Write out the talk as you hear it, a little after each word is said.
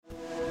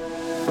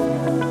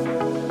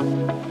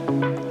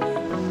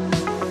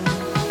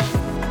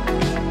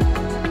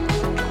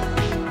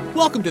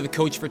Welcome to the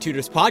Coach for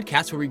Tutors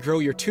podcast, where we grow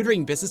your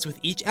tutoring business with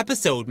each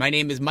episode. My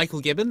name is Michael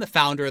Gibbon, the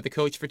founder of the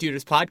Coach for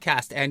Tutors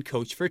podcast and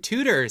Coach for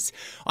Tutors.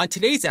 On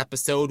today's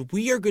episode,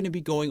 we are going to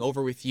be going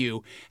over with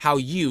you how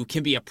you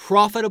can be a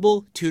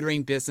profitable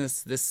tutoring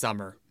business this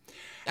summer.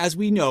 As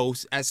we know,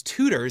 as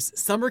tutors,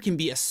 summer can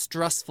be a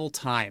stressful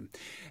time.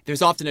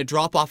 There's often a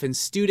drop-off in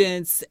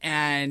students,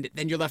 and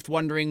then you're left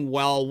wondering,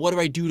 well, what do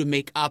I do to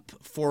make up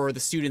for the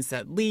students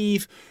that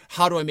leave?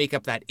 How do I make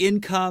up that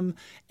income?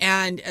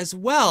 And as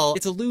well,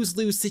 it's a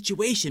lose-lose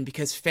situation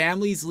because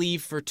families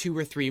leave for 2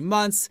 or 3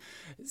 months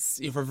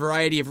for a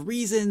variety of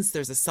reasons.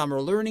 There's a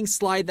summer learning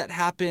slide that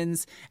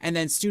happens, and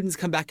then students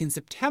come back in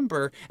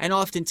September, and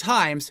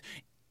oftentimes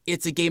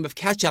it's a game of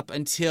catch-up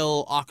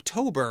until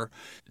October.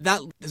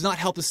 That does not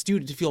help the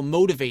student to feel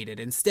motivated.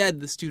 Instead,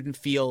 the student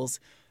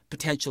feels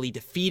potentially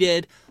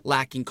defeated,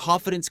 lacking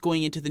confidence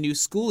going into the new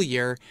school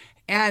year.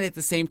 And at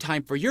the same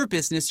time, for your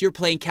business, you're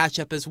playing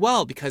catch-up as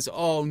well because,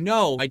 oh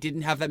no, I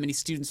didn't have that many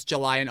students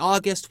July and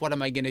August. What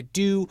am I going to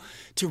do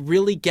to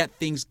really get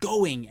things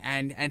going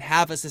and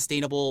have a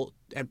sustainable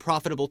and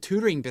profitable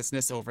tutoring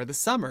business over the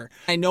summer?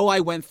 I know I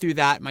went through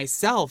that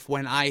myself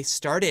when I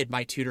started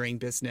my tutoring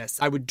business.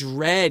 I would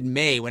dread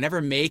May.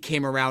 Whenever May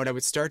came around, I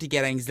would start to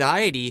get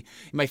anxiety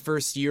in my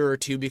first year or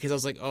two because I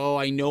was like, oh,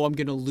 I know I'm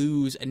going to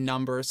lose a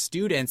number of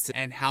students,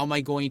 and how am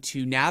I going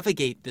to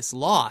navigate this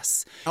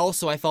loss?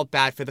 Also, I felt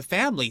bad for the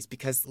families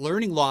because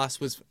learning loss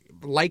was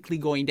likely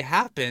going to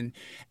happen.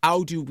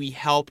 How do we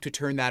help to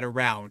turn that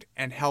around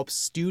and help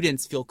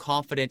students feel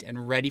confident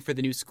and ready for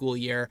the new school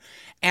year,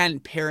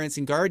 and parents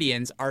and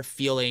guardians are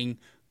feeling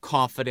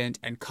confident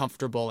and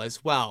comfortable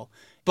as well?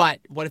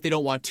 But what if they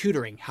don't want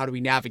tutoring? How do we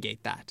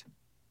navigate that?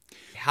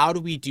 How do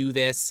we do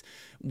this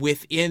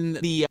within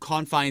the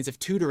confines of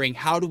tutoring?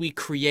 How do we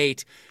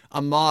create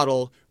a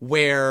model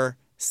where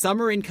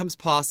summer income's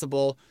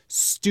possible,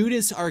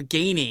 students are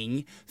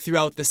gaining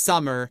throughout the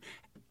summer,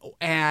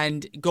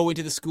 and go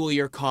into the school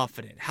year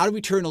confident? How do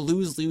we turn a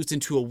lose-lose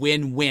into a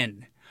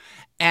win-win?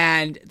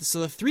 And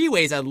so the 3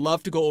 ways I'd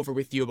love to go over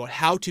with you about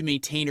how to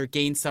maintain or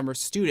gain summer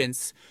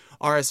students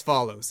are as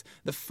follows.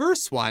 The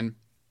first one,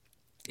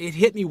 it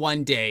hit me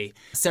one day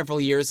several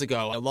years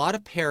ago. A lot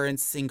of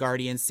parents and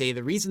guardians say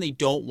the reason they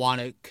don't want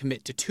to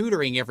commit to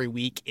tutoring every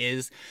week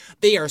is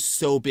they are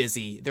so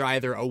busy. They're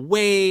either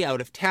away,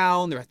 out of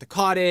town, they're at the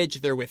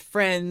cottage, they're with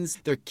friends,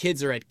 their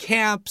kids are at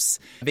camps,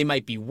 they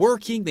might be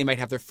working, they might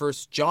have their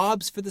first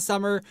jobs for the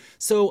summer.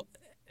 So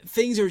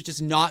things are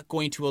just not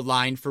going to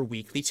align for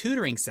weekly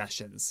tutoring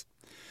sessions.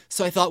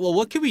 So I thought, well,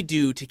 what can we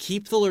do to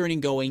keep the learning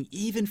going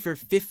even for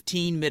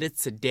 15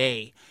 minutes a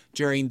day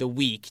during the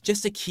week,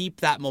 just to keep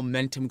that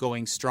momentum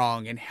going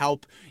strong and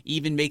help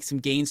even make some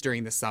gains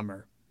during the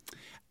summer?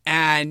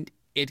 And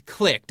it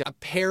clicked. A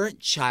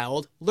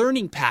parent-child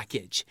learning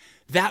package.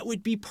 That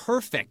would be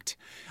perfect.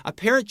 A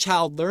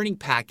parent-child learning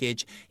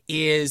package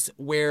is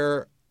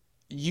where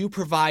you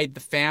provide the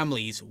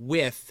families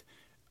with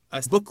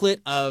a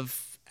booklet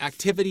of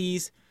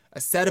activities, a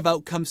set of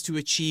outcomes to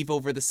achieve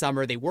over the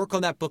summer. They work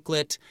on that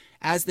booklet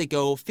as they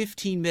go,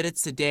 15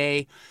 minutes a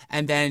day.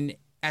 And then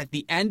at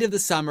the end of the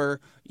summer,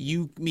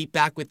 you meet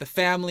back with the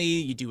family,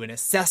 you do an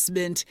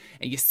assessment,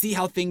 and you see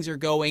how things are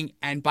going.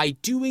 And by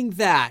doing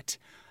that,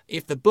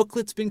 if the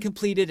booklet's been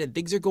completed and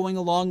things are going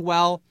along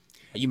well,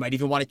 you might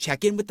even want to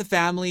check in with the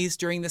families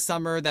during the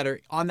summer that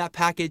are on that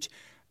package.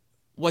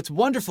 What's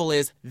wonderful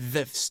is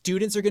the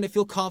students are going to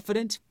feel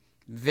confident.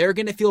 They're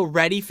going to feel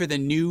ready for the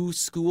new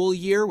school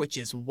year, which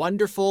is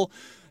wonderful.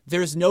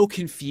 There's no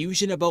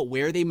confusion about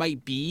where they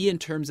might be in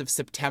terms of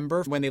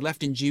September when they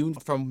left in June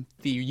from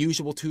the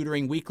usual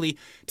tutoring weekly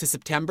to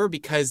September,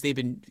 because they've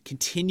been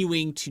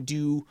continuing to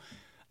do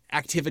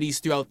activities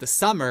throughout the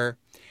summer.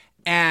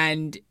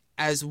 And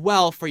as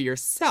well, for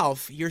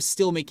yourself, you're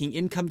still making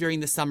income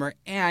during the summer,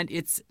 and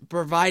it's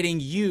providing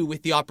you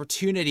with the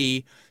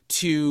opportunity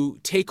to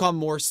take on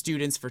more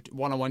students for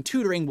one-on-one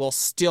tutoring while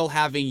still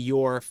having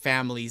your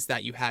families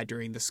that you had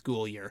during the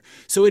school year.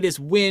 So it is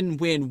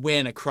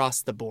win-win-win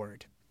across the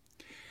board.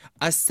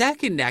 A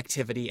second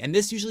activity, and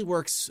this usually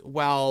works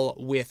well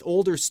with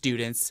older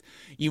students,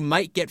 you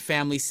might get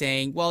families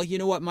saying, well, you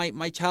know what,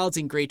 my child's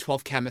in grade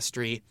 12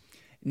 chemistry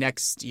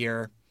next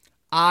year.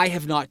 I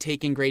have not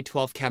taken grade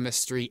 12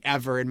 chemistry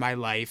ever in my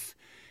life.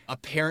 A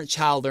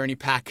parent-child learning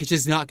package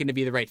is not going to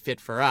be the right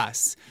fit for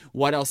us.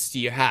 What else do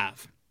you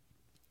have?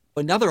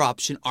 Another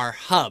option are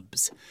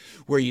hubs,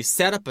 where you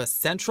set up a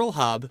central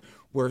hub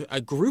where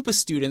a group of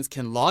students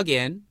can log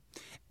in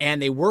and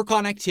they work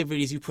on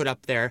activities you put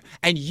up there,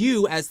 and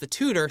you, as the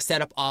tutor,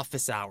 set up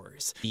office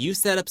hours. You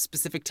set up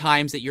specific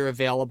times that you're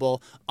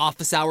available.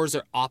 Office hours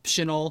are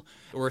optional,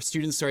 or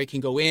students, can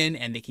go in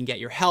and they can get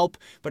your help,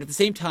 but at the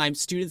same time,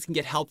 students can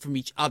get help from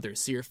each other.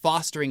 So you're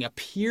fostering a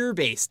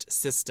peer-based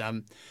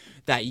system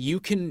that you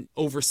can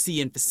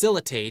oversee and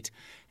facilitate.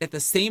 At the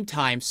same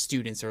time,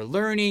 students are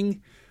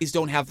learning. These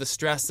don't have the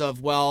stress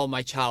of, well,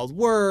 my child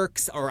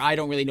works, or I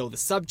don't really know the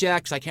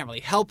subject, so I can't really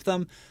help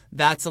them.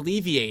 That's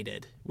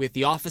alleviated with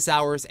the office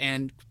hours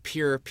and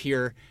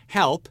peer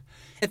help.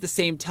 At the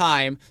same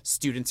time,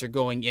 students are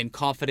going in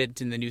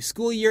confident in the new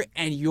school year,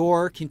 and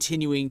you're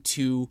continuing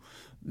to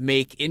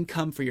make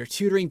income for your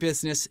tutoring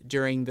business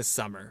during the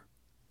summer.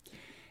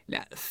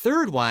 Now, the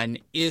third one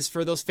is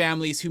for those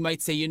families who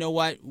might say, you know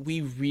what,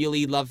 we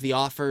really love the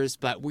offers,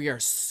 but we are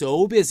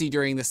so busy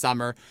during the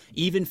summer,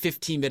 even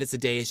 15 minutes a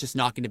day is just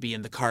not going to be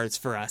in the cards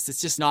for us.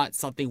 It's just not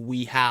something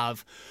we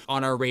have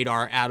on our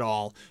radar at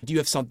all. Do you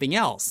have something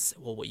else?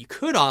 Well, what you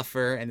could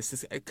offer, and this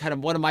is kind of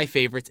one of my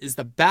favorites, is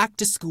the back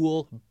to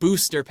school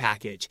booster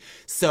package.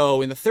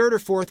 So in the third or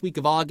fourth week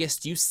of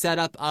August, you set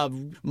up a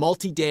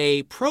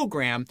multi-day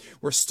program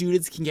where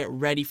students can get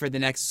ready for the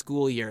next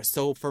school year.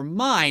 So for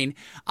mine,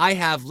 I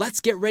have Let's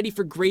Get Ready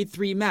for Grade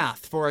 3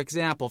 Math, for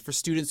example, for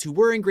students who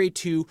were in Grade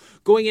 2,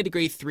 going into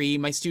Grade 3,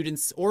 my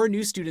students or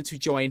new students who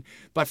join.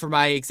 But for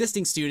my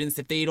existing students,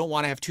 if they don't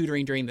want to have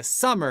tutoring during the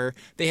summer,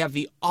 they have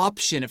the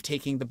option of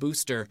taking the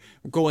booster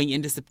going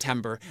into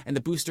September. And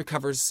the booster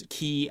covers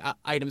key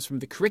items from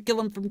the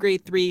curriculum from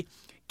Grade 3,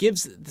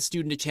 gives the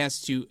student a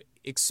chance to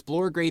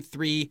explore Grade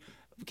 3,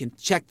 can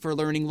check for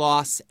learning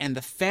loss, and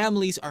the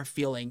families are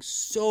feeling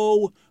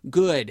so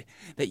good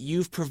that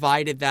you've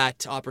provided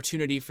that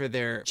opportunity for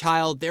their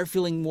child. They're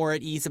feeling more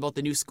at ease about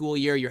the new school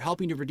year. You're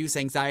helping to reduce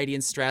anxiety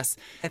and stress.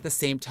 At the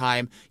same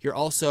time, you're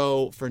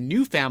also, for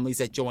new families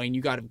that join, you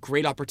got a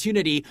great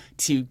opportunity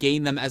to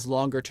gain them as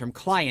longer-term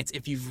clients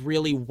if you've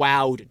really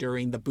wowed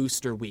during the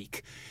booster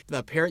week.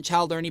 The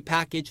parent-child learning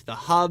package, the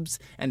hubs,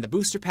 and the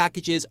booster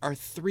packages are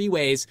 3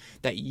 ways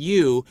that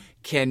you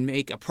can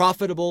make a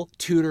profitable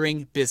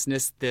tutoring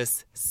business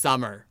this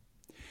summer.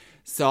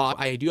 So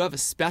I do have a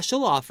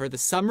special offer, the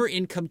Summer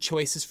Income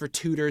Choices for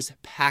Tutors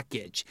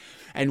package.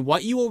 And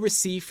what you will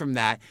receive from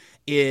that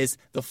is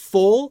the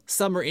full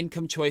Summer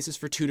Income Choices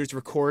for Tutors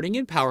recording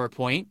in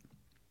PowerPoint.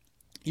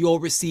 You'll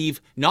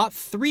receive not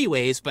 3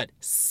 ways, but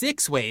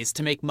 6 ways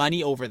to make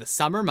money over the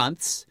summer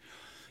months.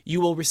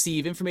 You will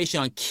receive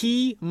information on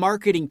key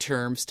marketing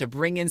terms to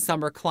bring in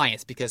summer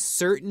clients, because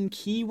certain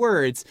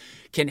keywords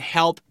can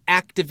help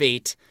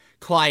activate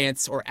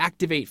clients or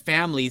activate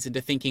families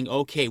into thinking,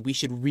 okay, we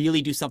should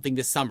really do something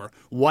this summer.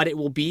 What it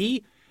will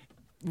be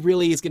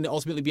really is going to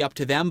ultimately be up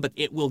to them, but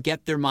it will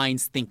get their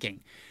minds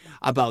thinking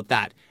about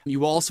that.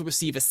 You will also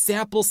receive a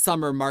sample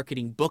summer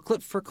marketing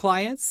booklet for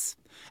clients,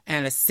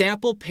 and a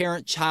sample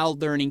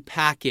parent-child learning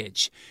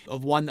package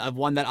of one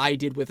that I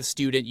did with a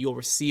student. You'll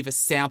receive a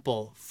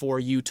sample for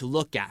you to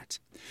look at.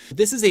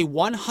 This is a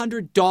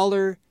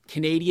 $100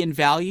 Canadian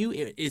value.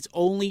 It is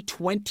only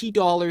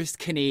 $20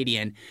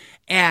 Canadian.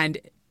 And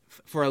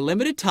for a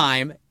limited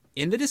time,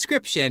 in the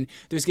description,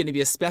 there's going to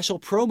be a special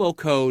promo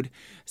code,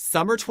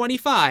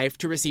 SUMMER25,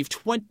 to receive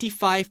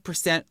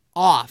 25%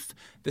 off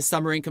the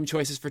Summer Income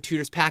Choices for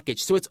Tutors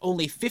package. So it's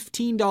only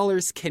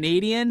 $15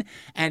 Canadian,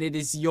 and it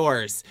is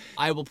yours.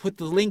 I will put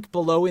the link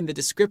below in the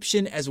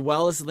description, as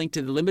well as the link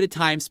to the limited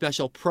time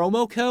special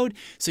promo code,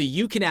 so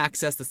you can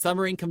access the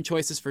Summer Income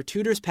Choices for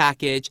Tutors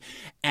package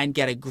and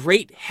get a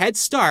great head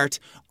start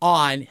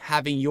on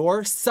having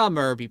your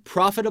summer be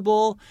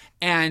profitable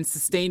and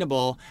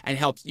sustainable and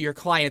help your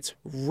clients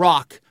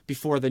rock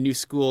before the new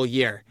school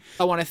year.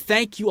 I want to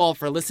thank you all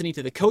for listening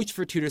to the Coach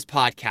for Tutors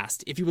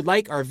podcast. If you would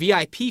like our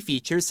VIP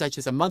features, such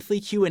as a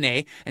monthly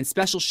Q&A and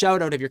special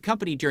shout out of your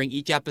company during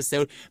each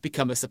episode,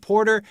 become a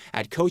supporter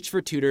at Coach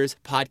for Tutors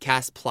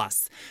Podcast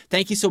Plus.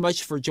 Thank you so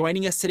much for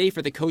joining us today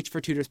for the Coach for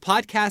Tutors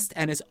podcast,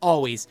 and as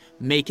always,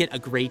 make it a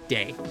great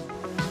day.